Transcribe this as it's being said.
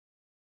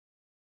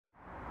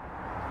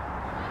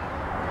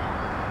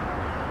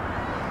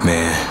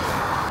Man,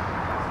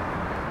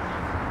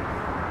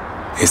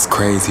 it's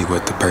crazy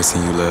what the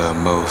person you love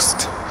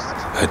most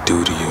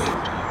do to you.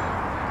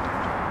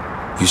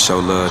 You show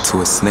love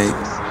to a snake,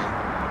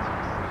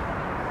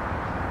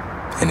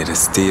 and it'll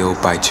still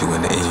bite you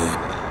in the end.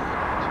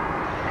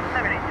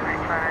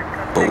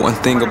 But one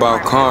thing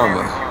about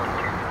karma,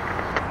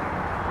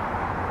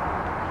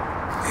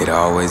 it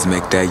always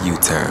make that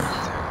U-turn.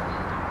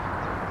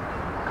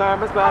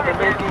 Karma's about to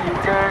make a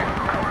U-turn,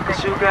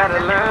 'cause you gotta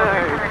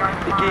learn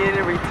to get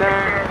in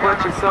return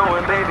what you're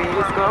sowing, baby.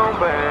 It's gon'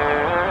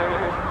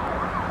 burn.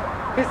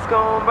 It's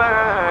gon'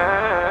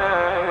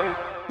 burn.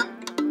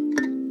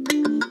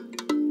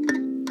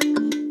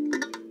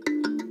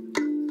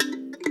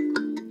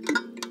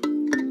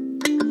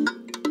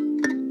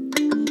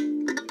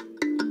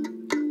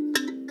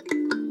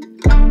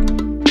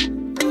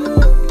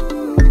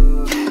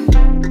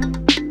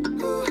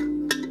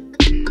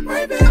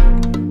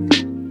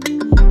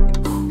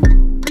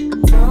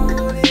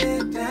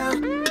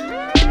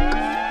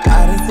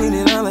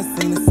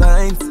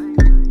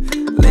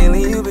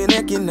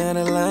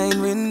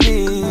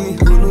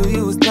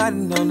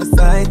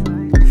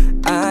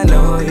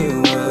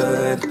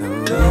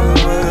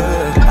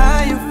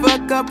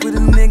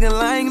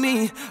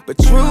 But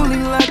truly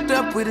locked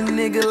up with a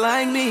nigga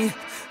like me.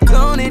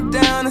 Tone it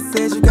down, I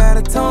said you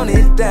gotta tone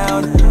it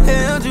down.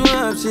 Held you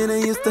up, shit, I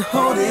used to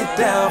hold it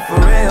down for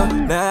real.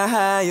 Now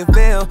how you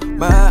feel?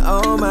 My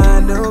oh my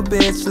new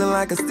bitch look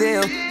like a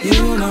steal.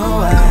 You know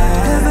why?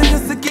 'Cause I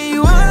used to give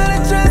you all of the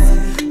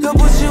trust. Don't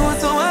put you in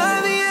so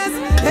obvious.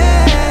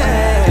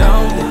 Hey,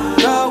 don't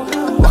go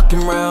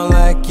walking around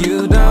like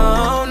you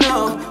don't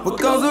know. What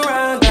goes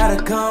around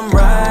gotta come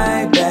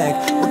right back.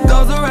 What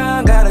goes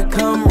around gotta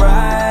come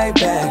right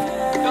back.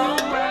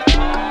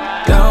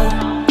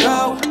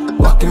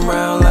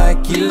 Around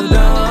like you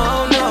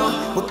don't know.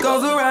 What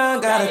goes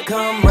around gotta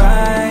come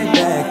right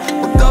back.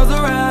 What goes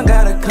around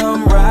gotta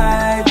come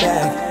right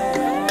back.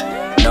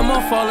 No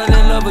more falling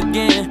in love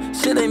again.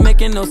 Shit ain't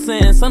making no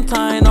sense. I'm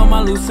tying all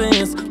my loose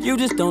ends. You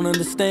just don't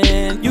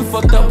understand. You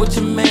fucked up with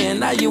your man,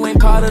 now you ain't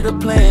part of the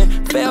plan.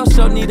 Fail,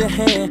 sure need a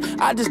hand.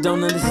 I just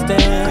don't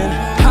understand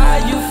how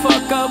you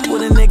fuck up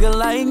with a nigga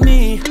like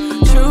me.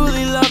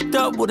 Truly locked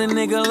up with a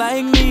nigga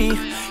like me.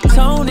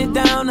 Tone it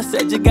down, I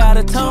said you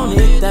gotta tone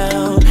it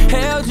down.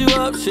 Held you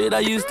up, shit, I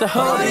used to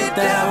hold it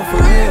down for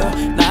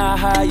real. Now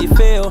how you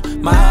feel?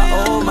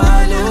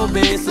 My little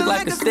bitch look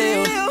like a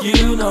steal.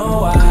 You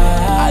know why?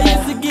 I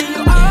used to give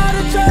you all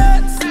the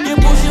trust. Your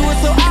bullshit was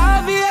so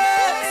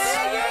obvious.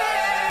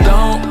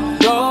 Don't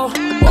go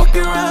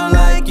walking around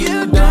like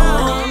you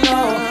don't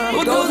know.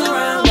 What goes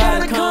around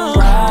gotta come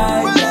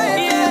right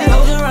back. What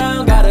goes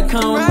around gotta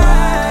come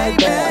right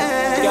back.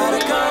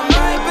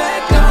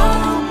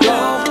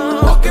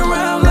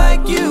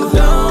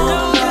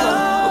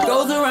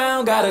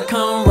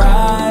 Come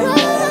right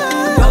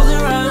back. Goes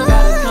around,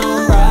 gotta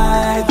come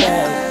right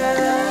back.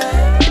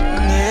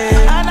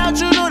 Yeah. I thought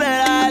you knew that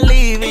I'd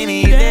leave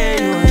any day.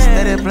 You were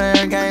steady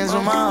playing games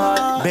with my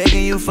heart,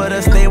 begging you for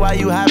the stay while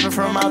you hopping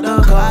from out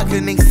the car. I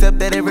couldn't accept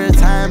that every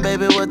time,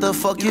 baby. What the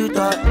fuck you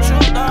thought?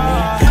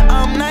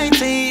 I'm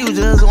 19, you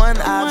just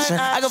one option.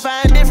 I can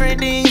find different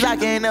things, I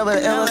can't never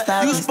ever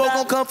stop. You spoke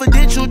on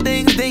confidential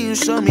things, then you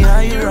showed me how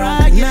you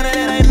rock. None of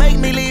that ain't make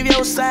me leave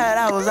your side,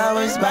 I was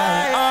always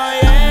by. Oh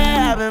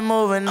yeah, I've been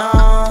moving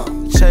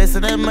on,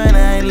 chasing that money,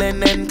 I ain't letting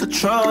nothing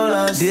control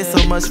us. Did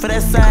so much for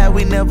that side,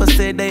 we never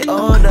said they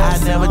owed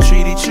us. I never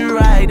treated you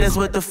right, that's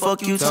what the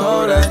fuck you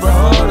told us. But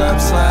hold up,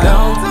 slide.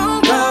 Don't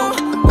go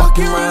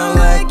walking around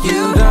like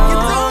you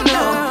don't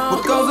know.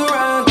 What goes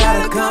around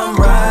gotta come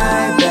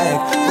right back.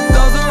 What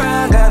goes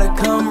around gotta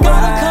come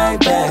right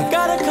back.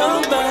 Gotta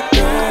come back,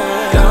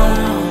 girl.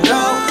 Don't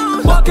go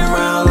walking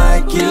around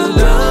like you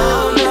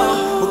don't know.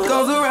 What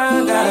goes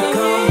around gotta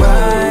come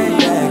right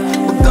back.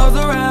 What goes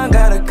around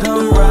gotta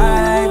come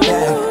right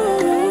back.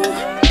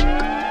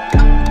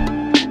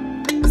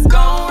 It's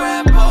gon'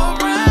 wrap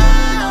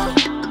around.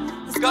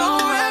 It's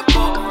gon' wrap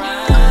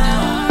around.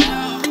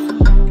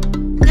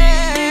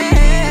 Yeah.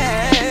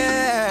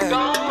 It's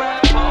gon'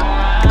 wrap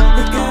around.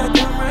 You gotta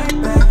come right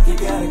back. You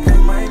gotta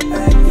come right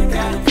back. You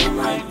gotta come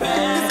right back.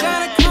 It's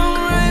gotta come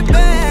right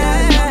back. You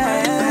gotta come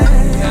right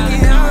back.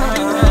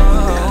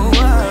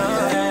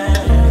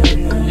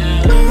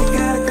 You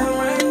gotta come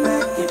right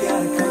back. You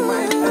gotta come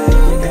right back.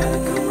 You gotta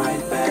come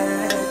right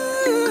back.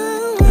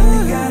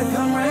 You gotta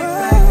come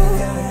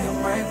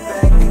right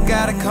back. You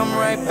gotta come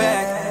right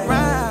back.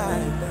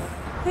 Right.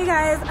 Hey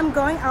guys, I'm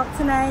going out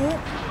tonight.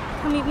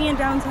 Come meet me in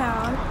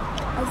downtown.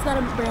 I just got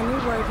a brand new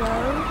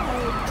wardrobe.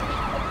 Like,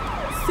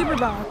 super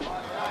bomb.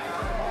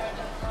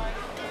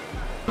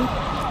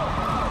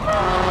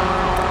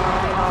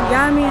 He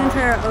got me and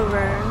Trey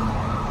over.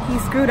 He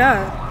screwed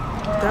up.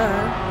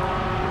 Duh.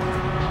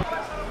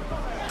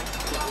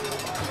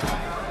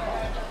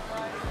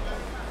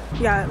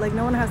 Yeah, like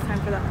no one has time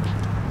for that.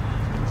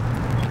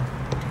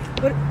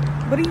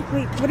 What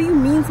do you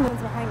mean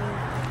someone's behind me?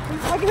 What are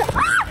you talking about?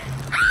 Ah!